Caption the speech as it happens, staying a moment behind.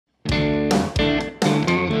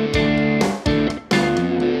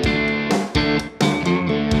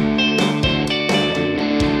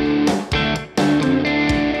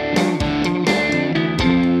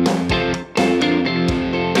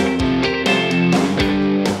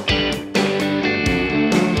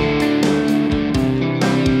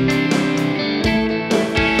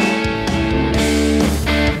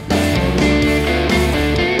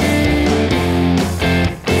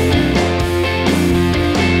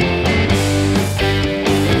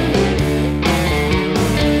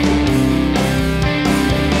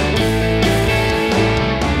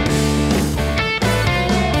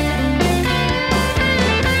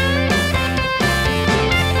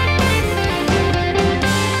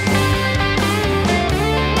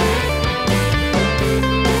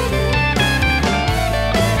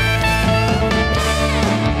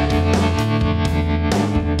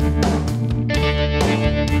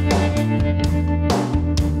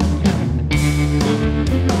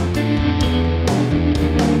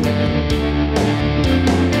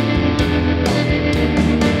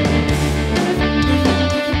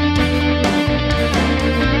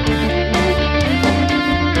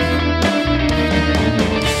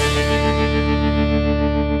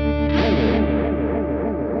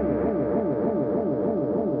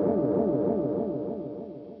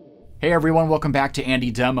Hey everyone, welcome back to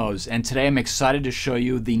AndyDemos, and today I'm excited to show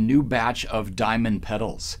you the new batch of diamond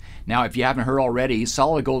pedals. Now, if you haven't heard already,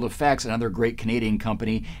 Solid Gold Effects, another great Canadian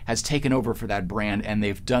company, has taken over for that brand, and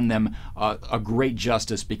they've done them a great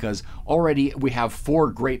justice because already we have 4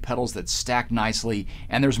 great pedals that stack nicely,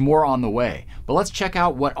 and there's more on the way. But let's check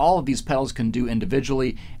out what all of these pedals can do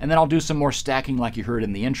individually, and then I'll do some more stacking like you heard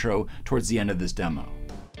in the intro towards the end of this demo.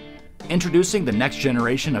 Introducing the next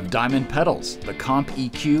generation of diamond pedals, the Comp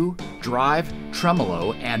EQ, Drive,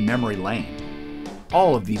 Tremolo, and Memory Lane.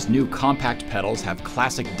 All of these new compact pedals have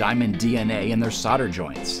classic diamond DNA in their solder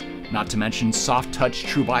joints, not to mention soft touch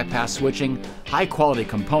true bypass switching, high quality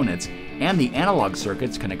components, and the analog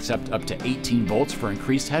circuits can accept up to 18 volts for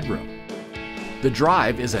increased headroom. The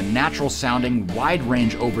Drive is a natural sounding wide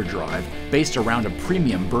range overdrive based around a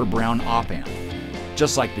premium Burr-Brown op amp.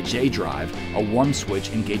 Just like the J-Drive, a warm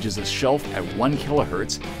switch engages a shelf at 1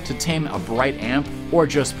 kHz to tame a bright amp or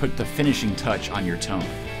just put the finishing touch on your tone.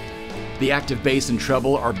 The active bass and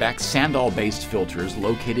treble are Baxandall-based filters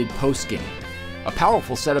located post-gain, a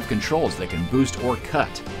powerful set of controls that can boost or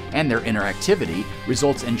cut, and their interactivity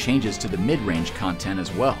results in changes to the mid-range content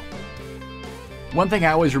as well. One thing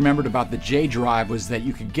I always remembered about the J-Drive was that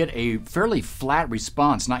you could get a fairly flat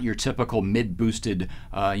response, not your typical mid-boosted,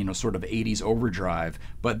 sort of 80s overdrive.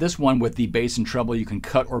 But this one with the bass and treble, you can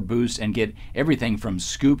cut or boost and get everything from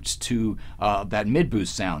scooped to that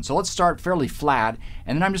mid-boost sound. So let's start fairly flat,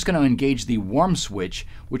 and then I'm just going to engage the warm switch,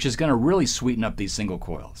 which is going to really sweeten up these single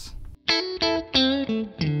coils.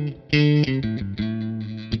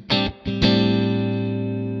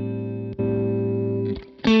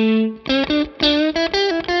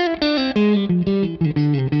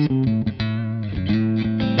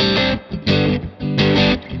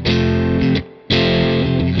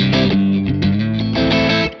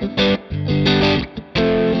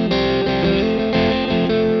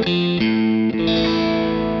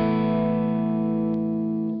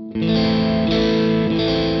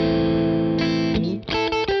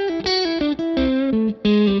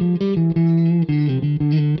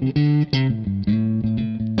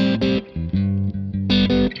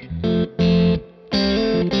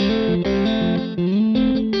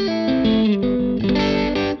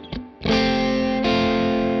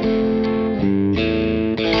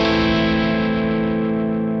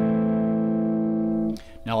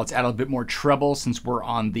 Now let's add a bit more treble since we're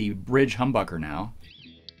on the bridge humbucker now.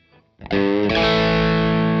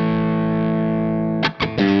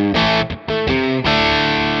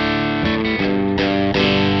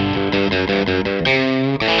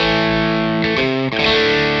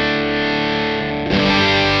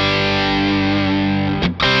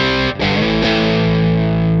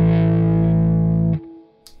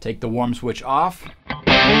 Take the warm switch off.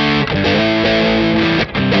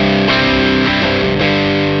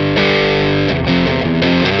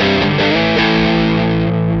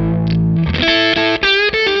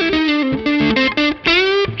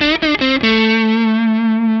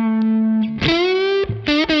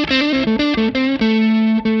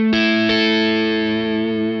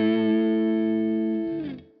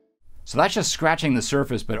 So that's just scratching the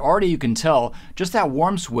surface, but already you can tell just that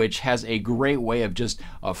warm switch has a great way of just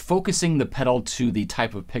focusing the pedal to the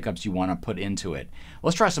type of pickups you want to put into it.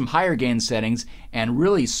 Let's try some higher gain settings and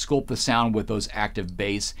really sculpt the sound with those active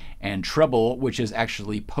bass and treble, which is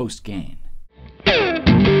actually post gain.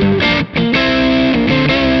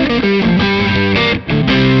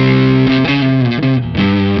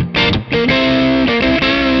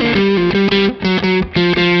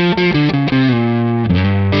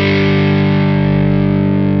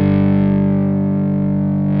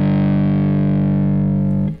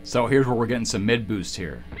 So here's where we're getting some mid boost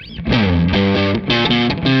here.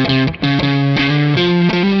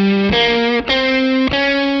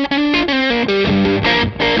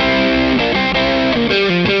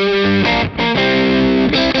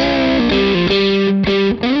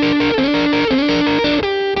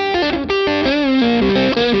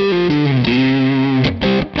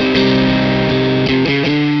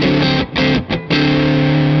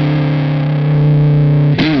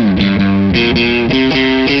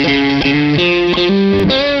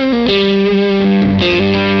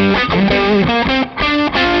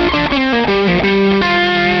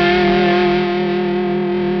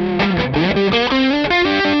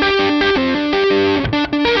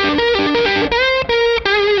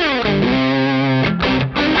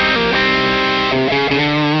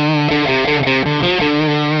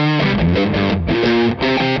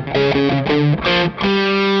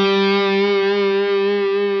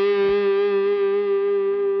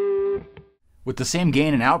 With the same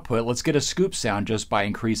gain and output, let's get a scoop sound just by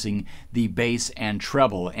increasing the bass and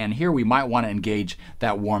treble. And here we might want to engage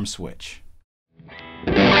that warm switch.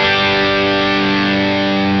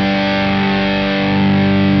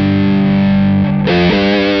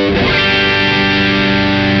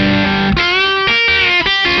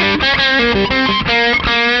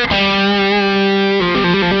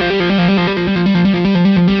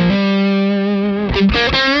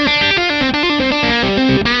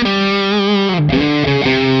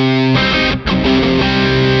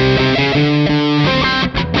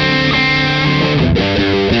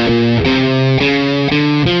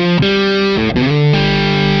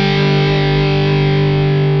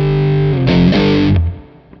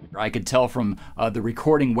 I could tell from the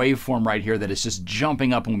recording waveform right here that it's just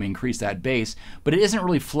jumping up when we increase that bass, but it isn't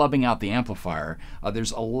really flubbing out the amplifier.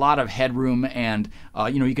 There's a lot of headroom, and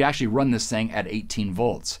you could actually run this thing at 18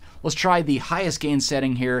 volts. Let's try the highest gain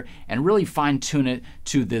setting here and really fine tune it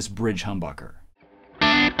to this bridge humbucker.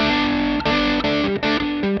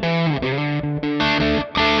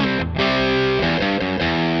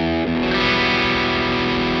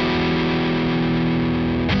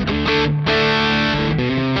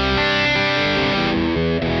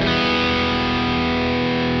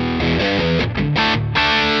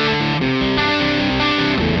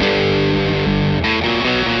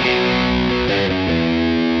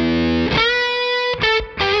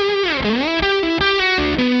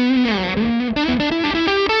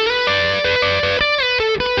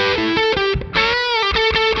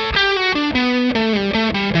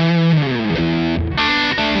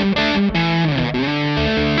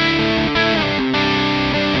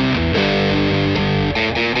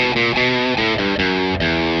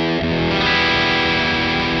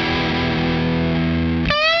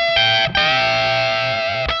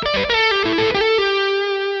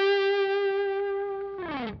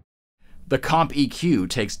 The Comp EQ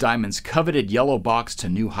takes Diamond's coveted yellow box to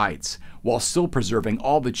new heights, while still preserving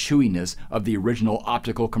all the chewiness of the original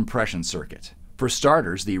optical compression circuit. For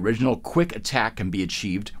starters, the original quick attack can be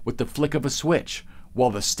achieved with the flick of a switch, while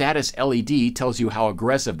the status LED tells you how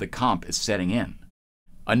aggressive the comp is setting in.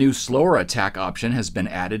 A new slower attack option has been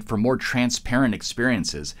added for more transparent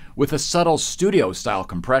experiences, with a subtle studio-style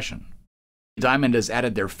compression. Diamond has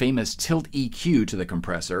added their famous Tilt EQ to the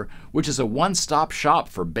compressor, which is a one-stop shop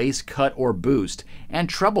for bass cut or boost and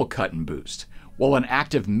treble cut and boost, while an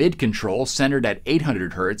active mid control centered at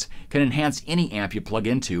 800 Hz can enhance any amp you plug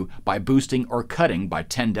into by boosting or cutting by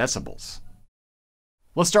 10 decibels.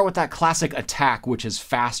 Let's start with that classic attack, which is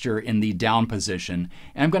faster in the down position.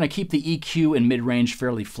 And I'm going to keep the EQ and mid-range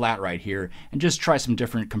fairly flat right here and just try some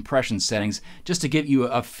different compression settings just to give you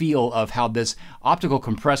a feel of how this optical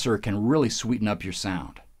compressor can really sweeten up your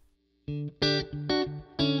sound.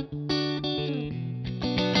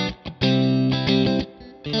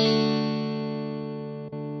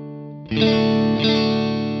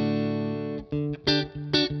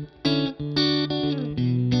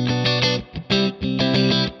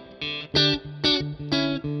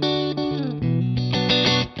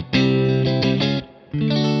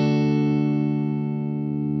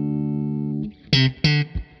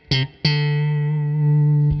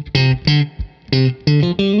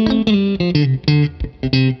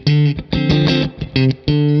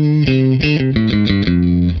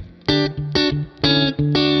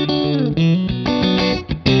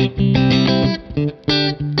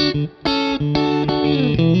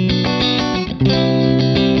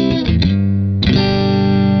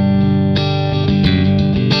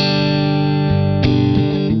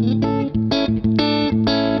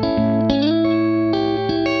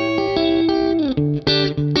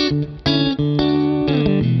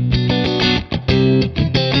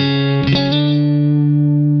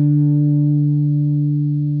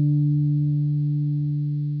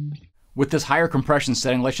 With this higher compression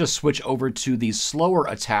setting, let's just switch over to the slower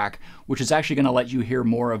attack, which is actually going to let you hear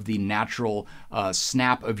more of the natural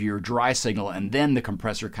snap of your dry signal, and then the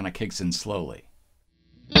compressor kind of kicks in slowly.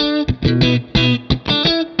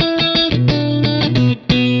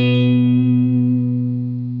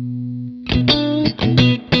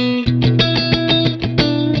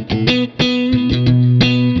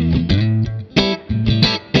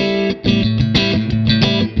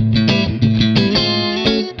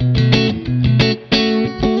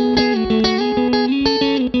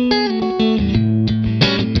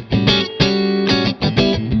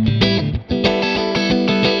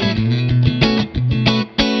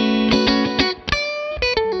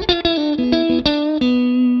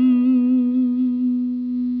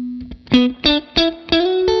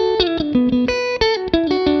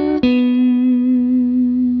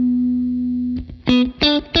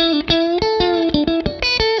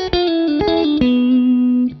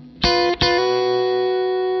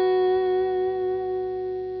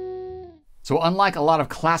 So unlike a lot of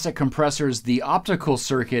classic compressors, the optical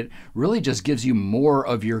circuit really just gives you more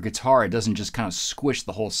of your guitar. It doesn't just kind of squish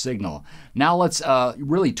the whole signal. Now let's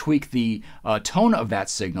really tweak the tone of that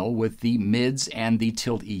signal with the mids and the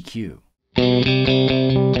tilt EQ.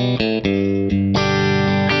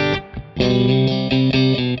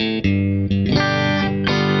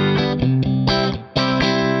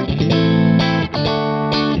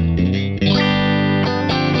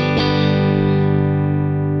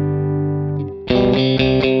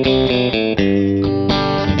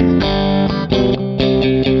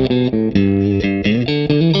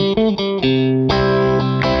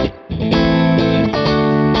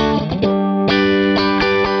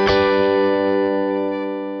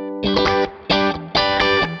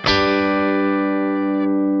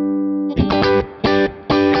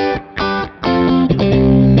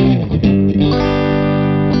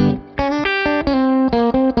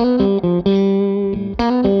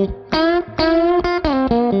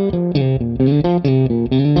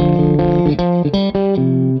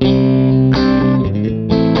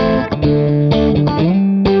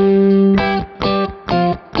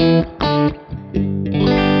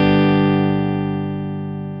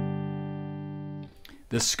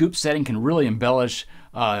 The scoop setting can really embellish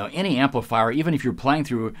any amplifier, even if you're playing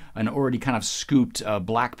through an already kind of scooped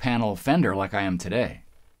black panel Fender like I am today.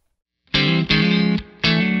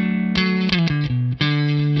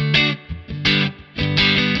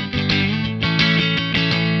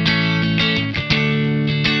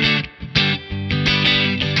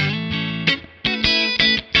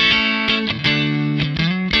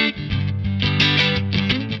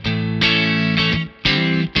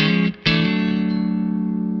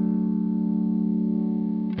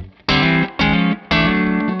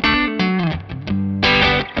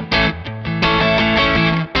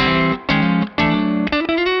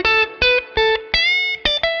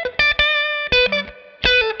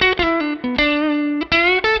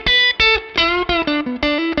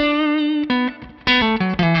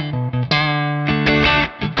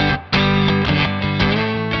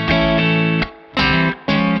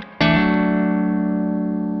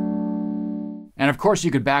 And of course you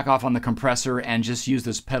could back off on the compressor and just use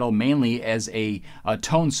this pedal mainly as a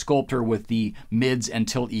tone sculptor with the mids and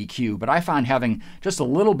tilt EQ. But I find having just a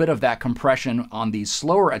little bit of that compression on the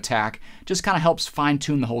slower attack just kind of helps fine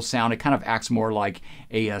tune the whole sound. It kind of acts more like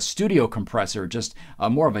a studio compressor, just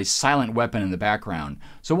more of a silent weapon in the background.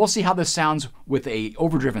 So we'll see how this sounds with a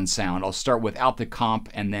overdriven sound. I'll start without the comp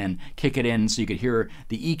and then kick it in so you could hear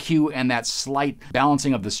the EQ and that slight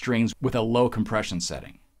balancing of the strings with a low compression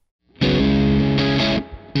setting.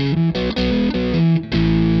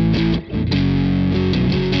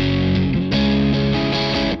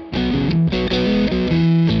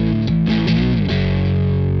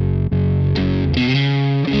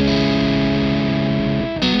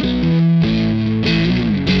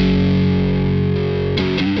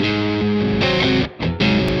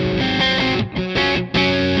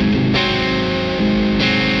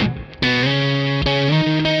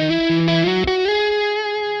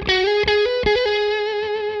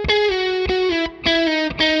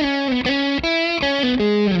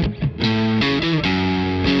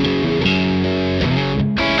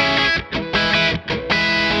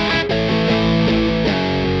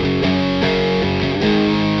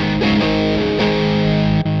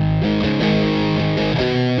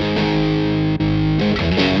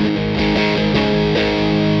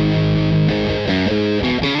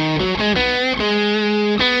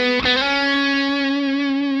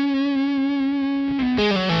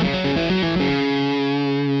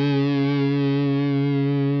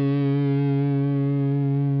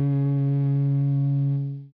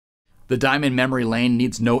 The Diamond Memory Lane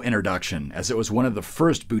needs no introduction, as it was one of the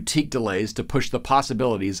first boutique delays to push the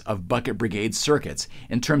possibilities of Bucket Brigade circuits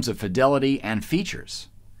in terms of fidelity and features.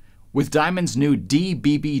 With Diamond's new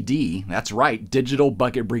DBBD, that's right, Digital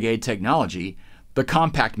Bucket Brigade technology, the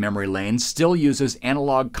compact memory lane still uses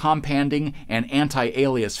analog companding and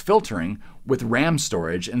anti-alias filtering with RAM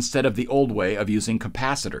storage instead of the old way of using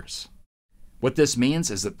capacitors. What this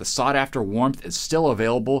means is that the sought-after warmth is still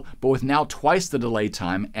available, but with now twice the delay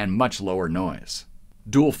time and much lower noise.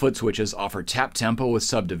 Dual foot switches offer tap tempo with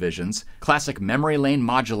subdivisions, classic memory lane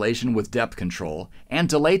modulation with depth control, and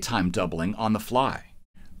delay time doubling on the fly.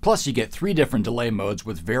 Plus you get 3 different delay modes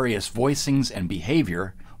with various voicings and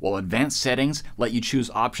behavior, while advanced settings let you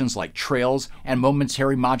choose options like trails and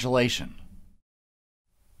momentary modulation.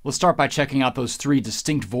 Let's start by checking out those 3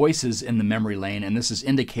 distinct voices in the memory lane, and this is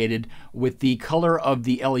indicated with the color of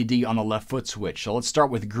the LED on the left foot switch. So let's start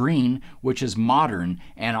with green, which is modern,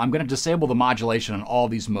 and I'm going to disable the modulation on all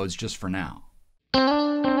these modes just for now.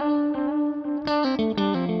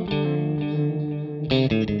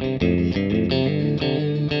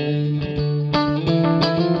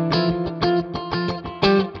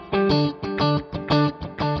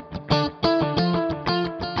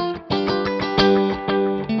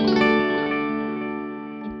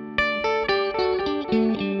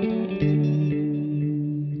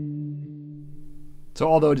 So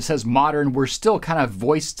although it says modern, we're still kind of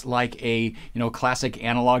voiced like a classic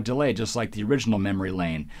analog delay, just like the original memory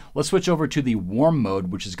lane. Let's switch over to the warm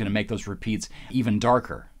mode, which is going to make those repeats even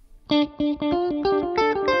darker.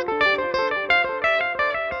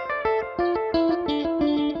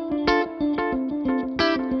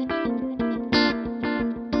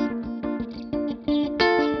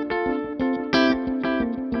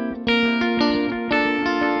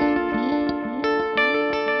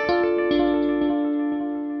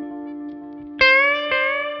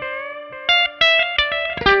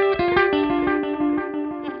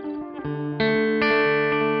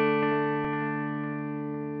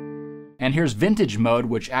 And here's vintage mode,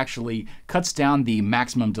 which actually cuts down the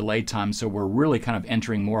maximum delay time, so we're really kind of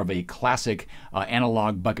entering more of a classic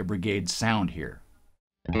analog Bucket Brigade sound here.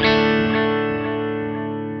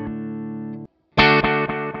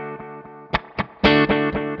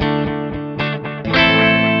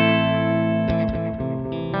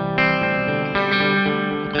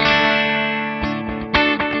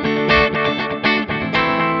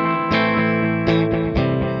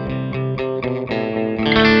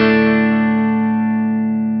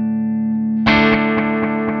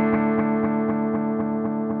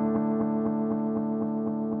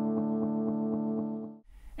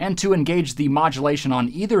 And to engage the modulation on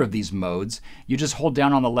either of these modes, you just hold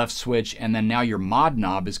down on the left switch, and then now your mod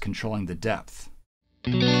knob is controlling the depth.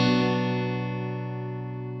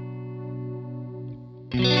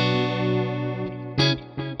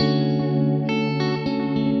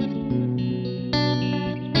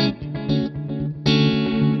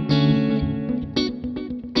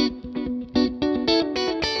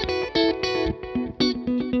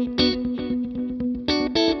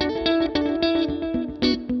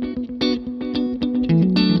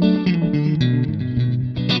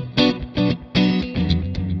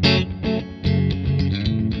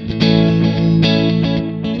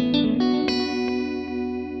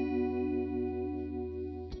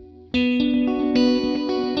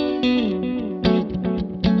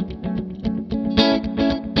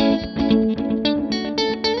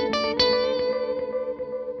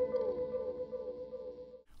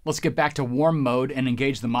 Let's get back to warm mode and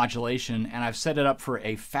engage the modulation, and I've set it up for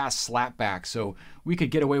a fast slapback, so we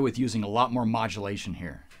could get away with using a lot more modulation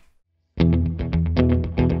here.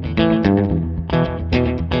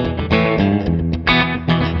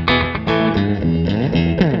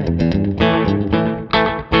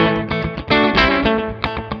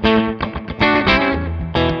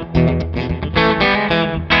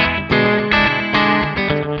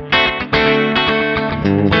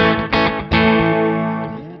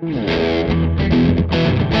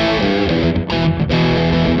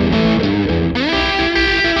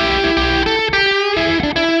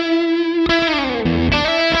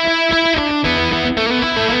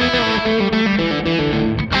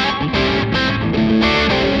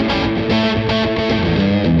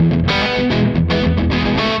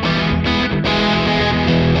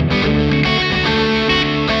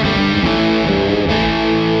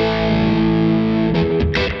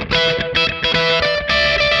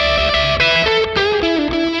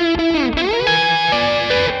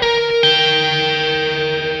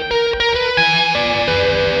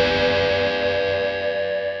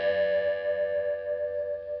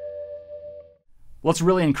 Let's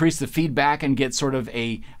really increase the feedback and get sort of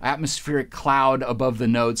a atmospheric cloud above the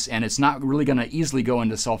notes, and it's not really going to easily go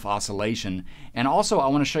into self-oscillation. And also I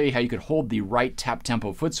want to show you how you could hold the right tap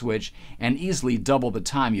tempo foot switch and easily double the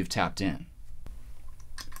time you've tapped in.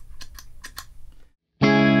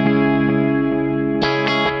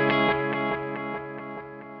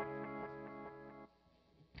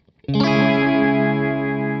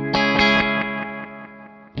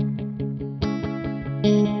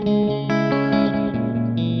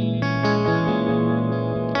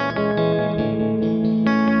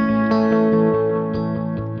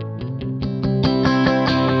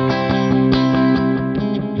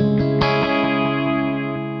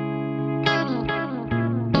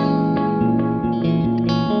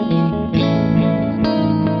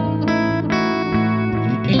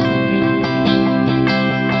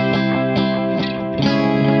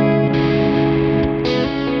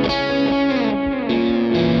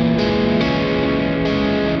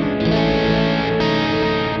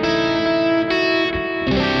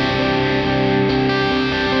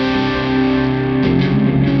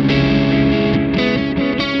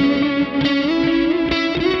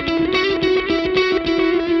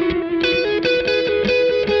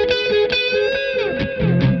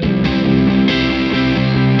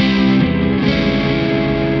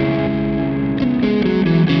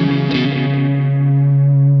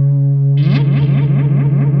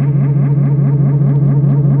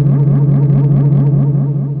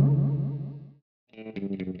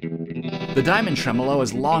 The Diamond Tremolo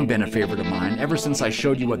has long been a favorite of mine ever since I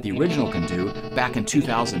showed you what the original can do back in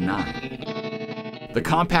 2009. The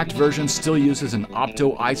compact version still uses an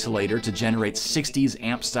opto isolator to generate 60s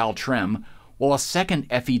amp style trem, while a second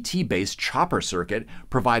FET-based chopper circuit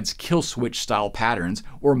provides kill switch style patterns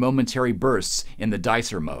or momentary bursts in the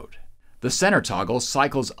dicer mode. The center toggle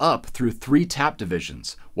cycles up through 3 tap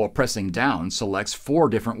divisions, while pressing down selects 4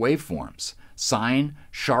 different waveforms: sine,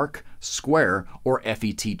 shark, square, or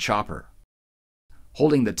FET chopper.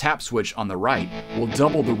 Holding the tap switch on the right will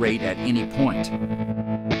double the rate at any point,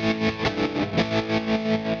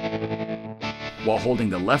 while holding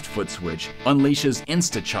the left foot switch unleashes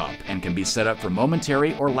Insta-Chop and can be set up for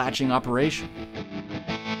momentary or latching operation.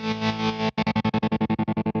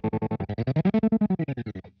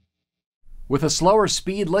 With a slower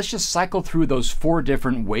speed, let's just cycle through those 4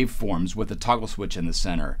 different waveforms with the toggle switch in the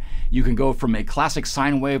center. You can go from a classic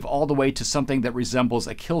sine wave all the way to something that resembles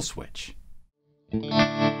a kill switch.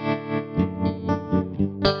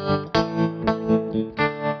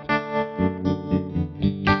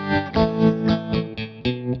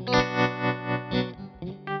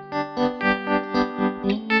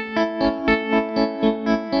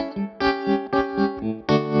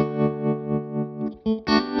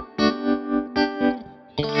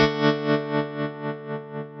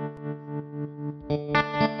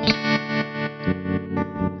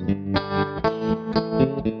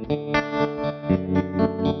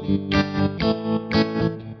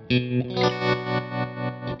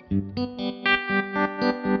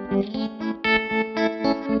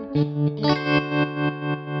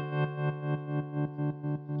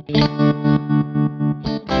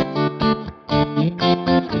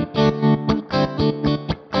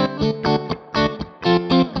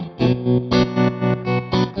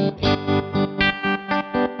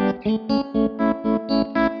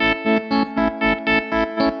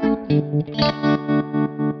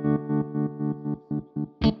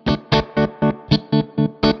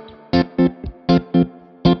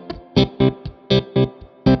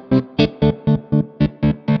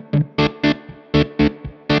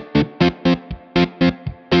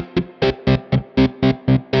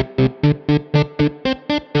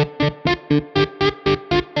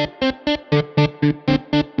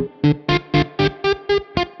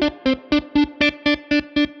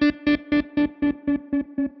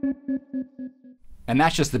 And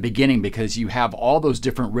that's just the beginning, because you have all those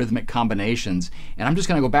different rhythmic combinations. And I'm just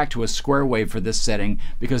going to go back to a square wave for this setting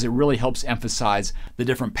because it really helps emphasize the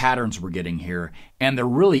different patterns we're getting here. And they're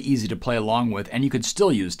really easy to play along with, and you could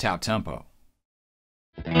still use tap tempo.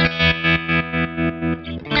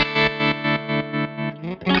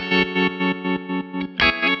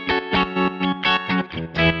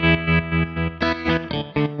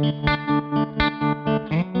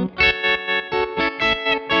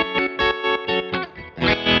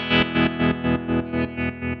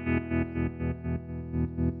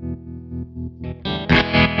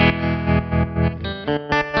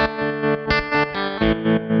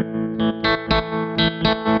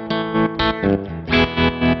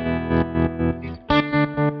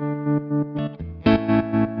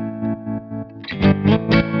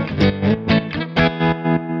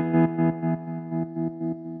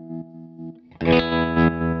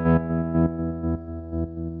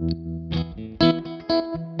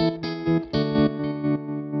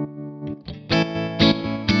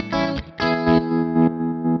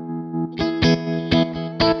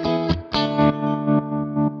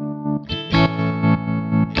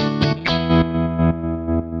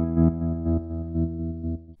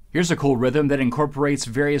 Here's a cool rhythm that incorporates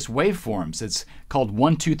various waveforms. It's called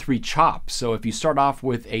 1-2-3 chop. So if you start off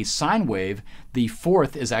with a sine wave, the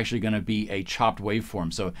 4th is actually going to be a chopped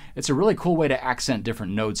waveform. So it's a really cool way to accent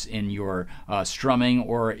different notes in your strumming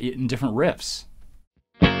or in different riffs.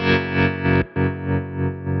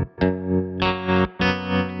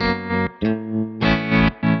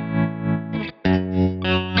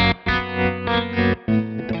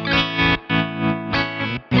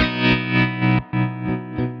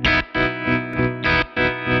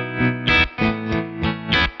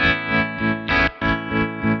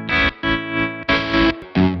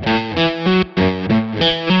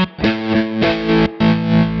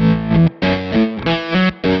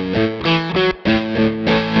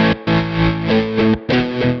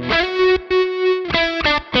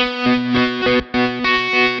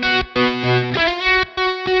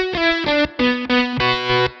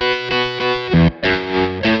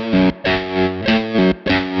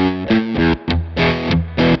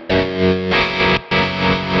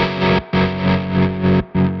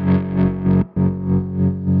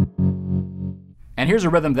 here's a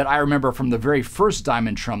rhythm that I remember from the very first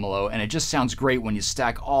Diamond tremolo, and it just sounds great when you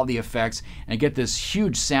stack all the effects and get this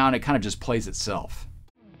huge sound. It kind of just plays itself.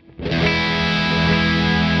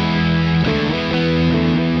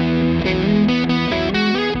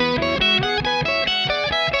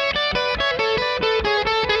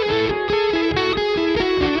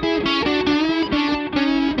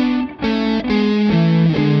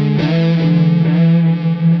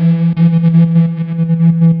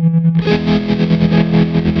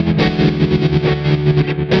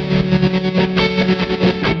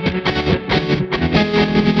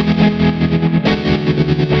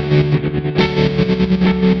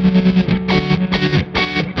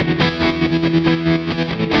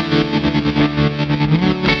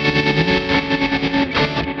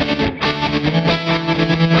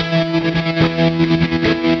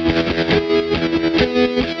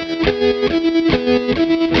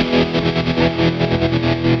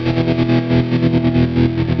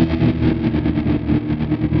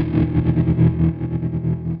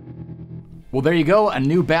 Well, there you go, a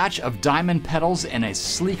new batch of Diamond pedals and a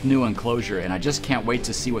sleek new enclosure, and I just can't wait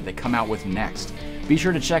to see what they come out with next. Be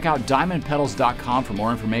sure to check out diamondpedals.com for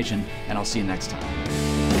more information, and I'll see you next time.